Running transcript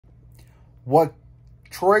what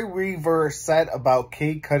Troy Weaver said about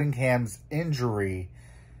Cade Cunningham's injury.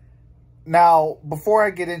 Now, before I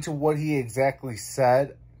get into what he exactly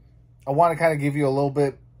said, I want to kind of give you a little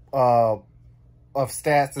bit of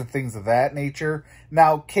stats and things of that nature.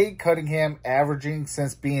 Now, Cade Cunningham averaging,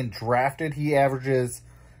 since being drafted, he averages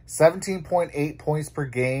 17.8 points per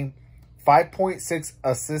game, 5.6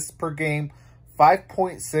 assists per game,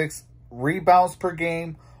 5.6 rebounds per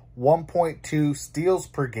game, 1.2 steals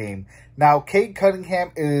per game. Now, Cade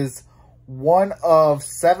Cunningham is one of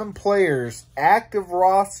 7 players, active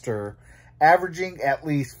roster, averaging at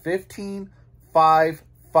least 15, 5,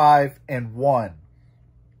 5, and 1.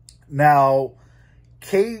 Now,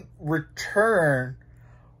 Cade return,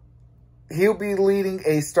 he'll be leading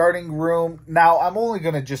a starting room. Now, I'm only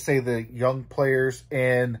going to just say the young players,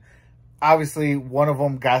 and obviously one of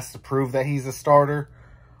them got to prove that he's a starter.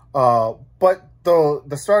 But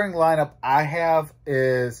the starting lineup I have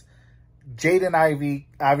is Jaden Ivey,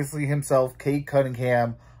 obviously himself, Cade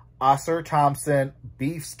Cunningham, Ausar Thompson,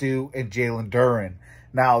 Beef Stew, and Jalen Duren.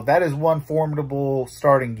 Now, that is one formidable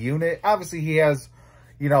starting unit. Obviously, he has,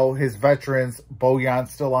 you know, his veterans.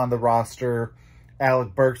 Bojan's still on the roster.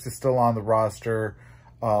 Alec Burks is still on the roster.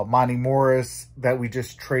 Monty Morris that we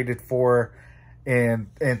just traded for, and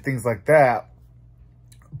things like that.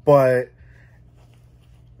 But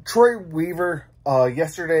Troy Weaver,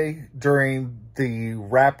 yesterday during the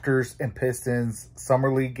Raptors and Pistons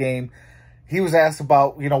Summer League game, he was asked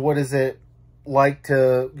about, you know, what is it like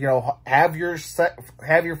to, you know, have your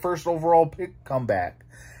first overall pick come back.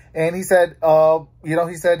 And he said, you know,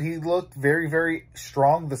 he said he looked very, very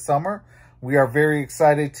strong this summer. We are very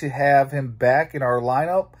excited to have him back in our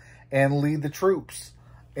lineup and lead the troops.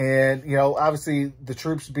 And, you know, obviously the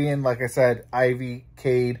troops being, like I said, Ivy,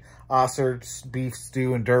 Cade, Ausar, Beef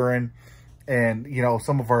Stew, and Duren, and, you know,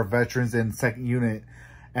 some of our veterans in second unit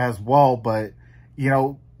as well. But, you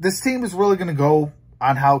know, this team is really going to go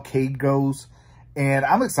on how Cade goes, and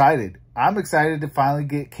I'm excited. I'm excited to finally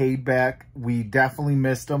get Cade back. We definitely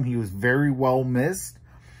missed him. He was very well missed.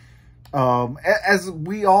 As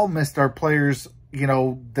we all missed our players, you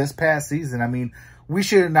know, this past season. I mean, we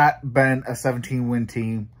should have not been a 17-win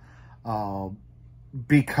team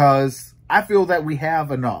because I feel that we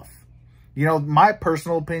have enough. You know, my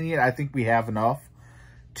personal opinion, I think we have enough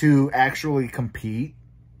to actually compete.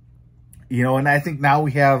 You know, and I think now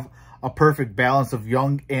we have a perfect balance of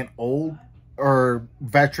young and old, or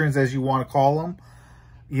veterans, as you want to call them.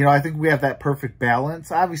 You know, I think we have that perfect balance.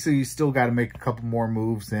 Obviously, you still got to make a couple more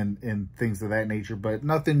moves and things of that nature, but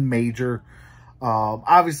nothing major.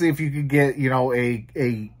 Obviously, if you could get, you know,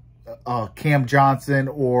 a Cam Johnson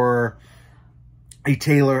or a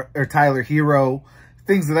Tyler Hero,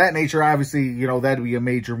 things of that nature, obviously, you know, that'd be a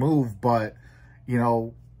major move. But, you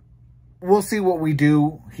know, we'll see what we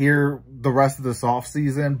do here the rest of this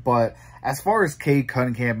offseason. But as far as Cade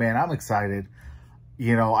Cunningham, man, I'm excited.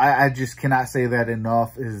 You know, I just cannot say that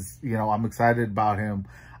enough. Is, you know, I'm excited about him.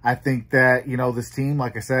 I think that, you know, this team,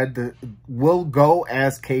 like I said, will go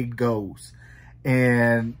as Cade goes.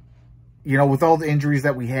 And, you know, with all the injuries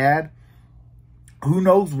that we had, who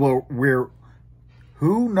knows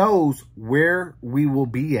where we will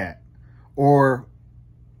be at, or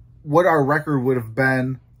what our record would have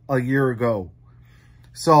been a year ago.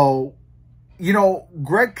 So, you know,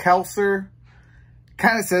 Greg Kelser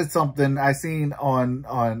kind of said something I seen on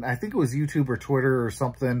I think it was YouTube or Twitter or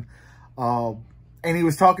something. And he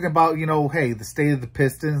was talking about, you know, hey, the state of the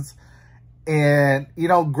Pistons. And, you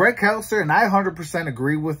know, Greg Kelser, and I 100%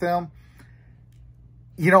 agree with him.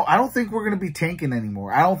 You know, I don't think we're going to be tanking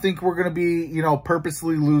anymore. I don't think we're going to be, you know,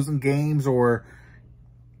 purposely losing games, or,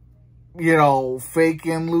 you know,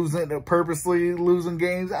 purposely losing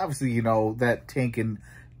games. Obviously, you know, that tanking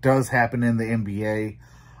does happen in the NBA.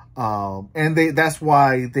 And that's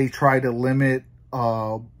why they try to limit,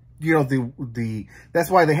 you know, that's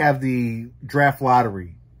why they have the draft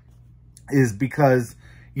lottery, is because,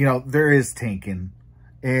 you know, there is tanking,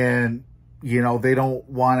 and, you know, they don't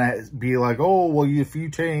want to be like, oh, well, if you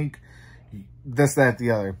tank this, that,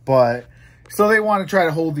 the other. But so they want to try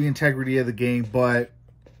to hold the integrity of the game. But,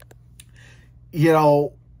 you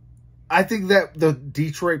know, I think that the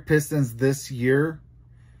Detroit Pistons this year,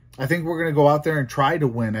 I think we're going to go out there and try to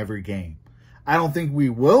win every game. I don't think we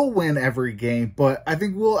will win every game, but I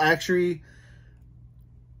think we'll actually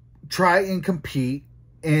try and compete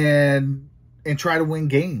and try to win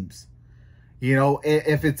games. You know,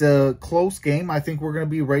 if it's a close game, I think we're going to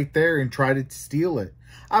be right there and try to steal it.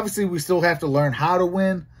 Obviously, we still have to learn how to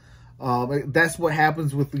win. That's what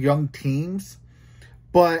happens with young teams.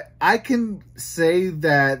 But I can say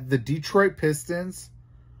that the Detroit Pistons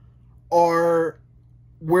are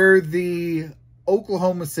where the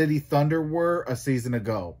Oklahoma City Thunder were a season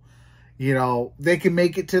ago. You know, they can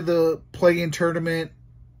make it to the play-in tournament.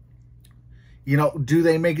 You know, do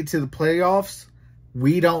they make it to the playoffs?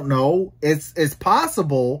 We don't know. It's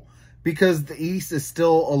possible because the East is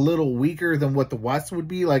still a little weaker than what the West would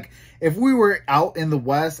be. Like, if we were out in the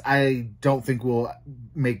West, I don't think we'll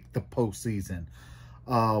make the postseason.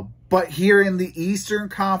 But here in the Eastern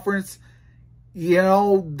Conference, you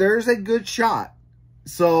know, there's a good shot.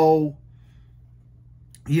 So,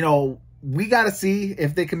 you know, we got to see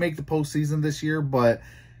if they can make the postseason this year. But,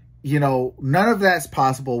 you know, none of that's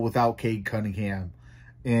possible without Cade Cunningham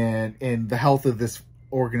and the health of this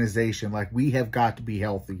organization. Like, we have got to be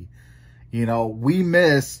healthy. You know, we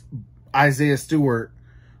miss Isaiah Stewart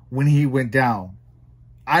when he went down.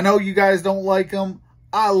 I know you guys don't like him.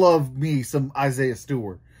 I love me some Isaiah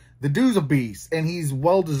Stewart. The dude's a beast, and he's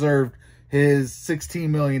well-deserved his $16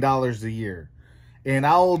 million a year. And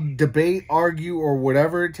I'll debate, argue, or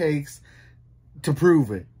whatever it takes to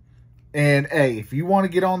prove it. And, hey, if you want to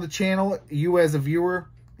get on the channel, you as a viewer,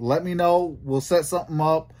 let me know. We'll set something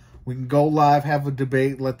up. We can go live, have a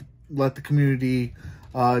debate, let the community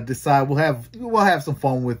decide. We'll have some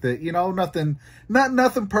fun with it. You know, nothing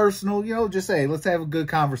personal. You know, just hey, let's have a good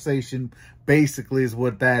conversation. Basically, is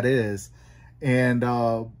what that is. And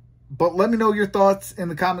but let me know your thoughts in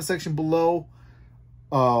the comment section below.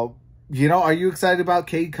 You know, are you excited about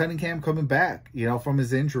Cade Cunningham coming back? You know, from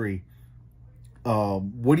his injury.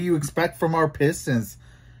 What do you expect from our Pistons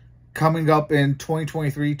coming up in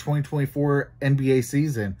 2023-2024 NBA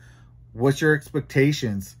season? What's your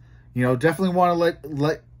expectations? You know, definitely want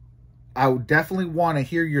to I would definitely want to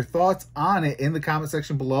hear your thoughts on it in the comment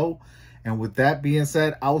section below. And with that being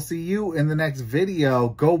said, I'll see you in the next video.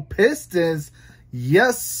 Go Pistons.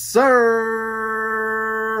 Yes, sir.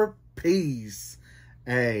 Peace.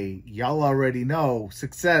 Hey, y'all already know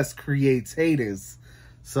success creates haters.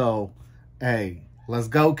 So, hey, let's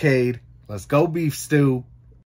go, Cade. Let's go, beef stew.